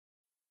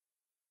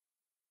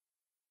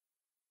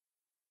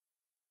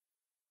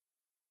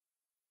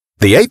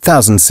The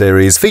 8000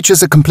 series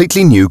features a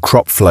completely new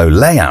crop flow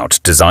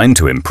layout designed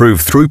to improve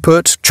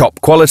throughput,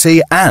 chop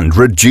quality, and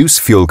reduce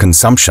fuel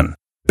consumption.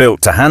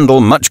 Built to handle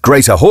much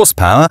greater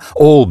horsepower,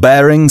 all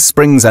bearings,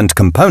 springs, and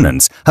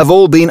components have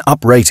all been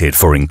uprated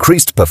for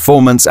increased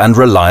performance and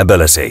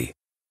reliability.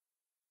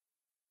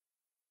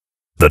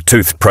 The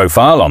toothed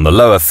profile on the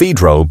lower feed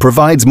roll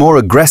provides more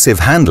aggressive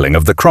handling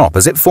of the crop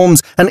as it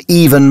forms an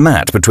even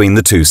mat between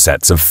the two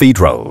sets of feed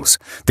rolls.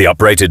 The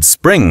uprated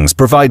springs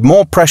provide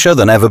more pressure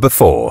than ever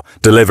before,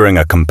 delivering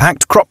a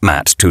compact crop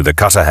mat to the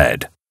cutter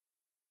head.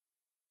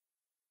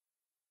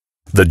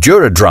 The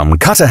DuraDrum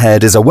cutter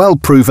head is a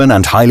well-proven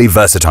and highly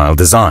versatile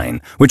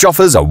design, which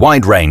offers a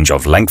wide range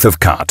of length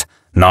of cut.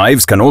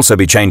 Knives can also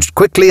be changed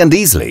quickly and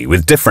easily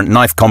with different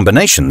knife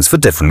combinations for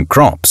different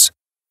crops.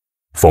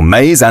 For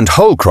maize and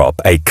whole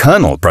crop, a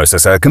kernel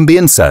processor can be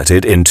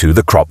inserted into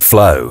the crop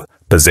flow.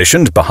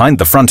 Positioned behind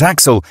the front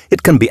axle,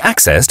 it can be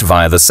accessed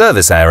via the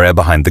service area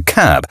behind the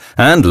cab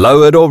and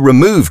lowered or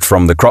removed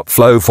from the crop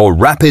flow for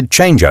rapid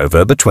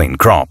changeover between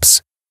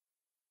crops.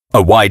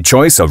 A wide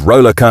choice of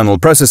roller kernel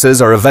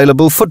processors are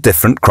available for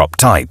different crop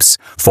types.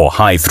 For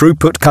high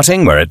throughput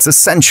cutting, where it's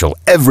essential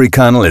every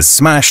kernel is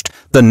smashed,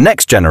 the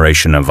next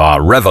generation of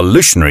our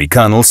revolutionary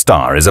kernel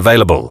star is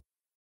available.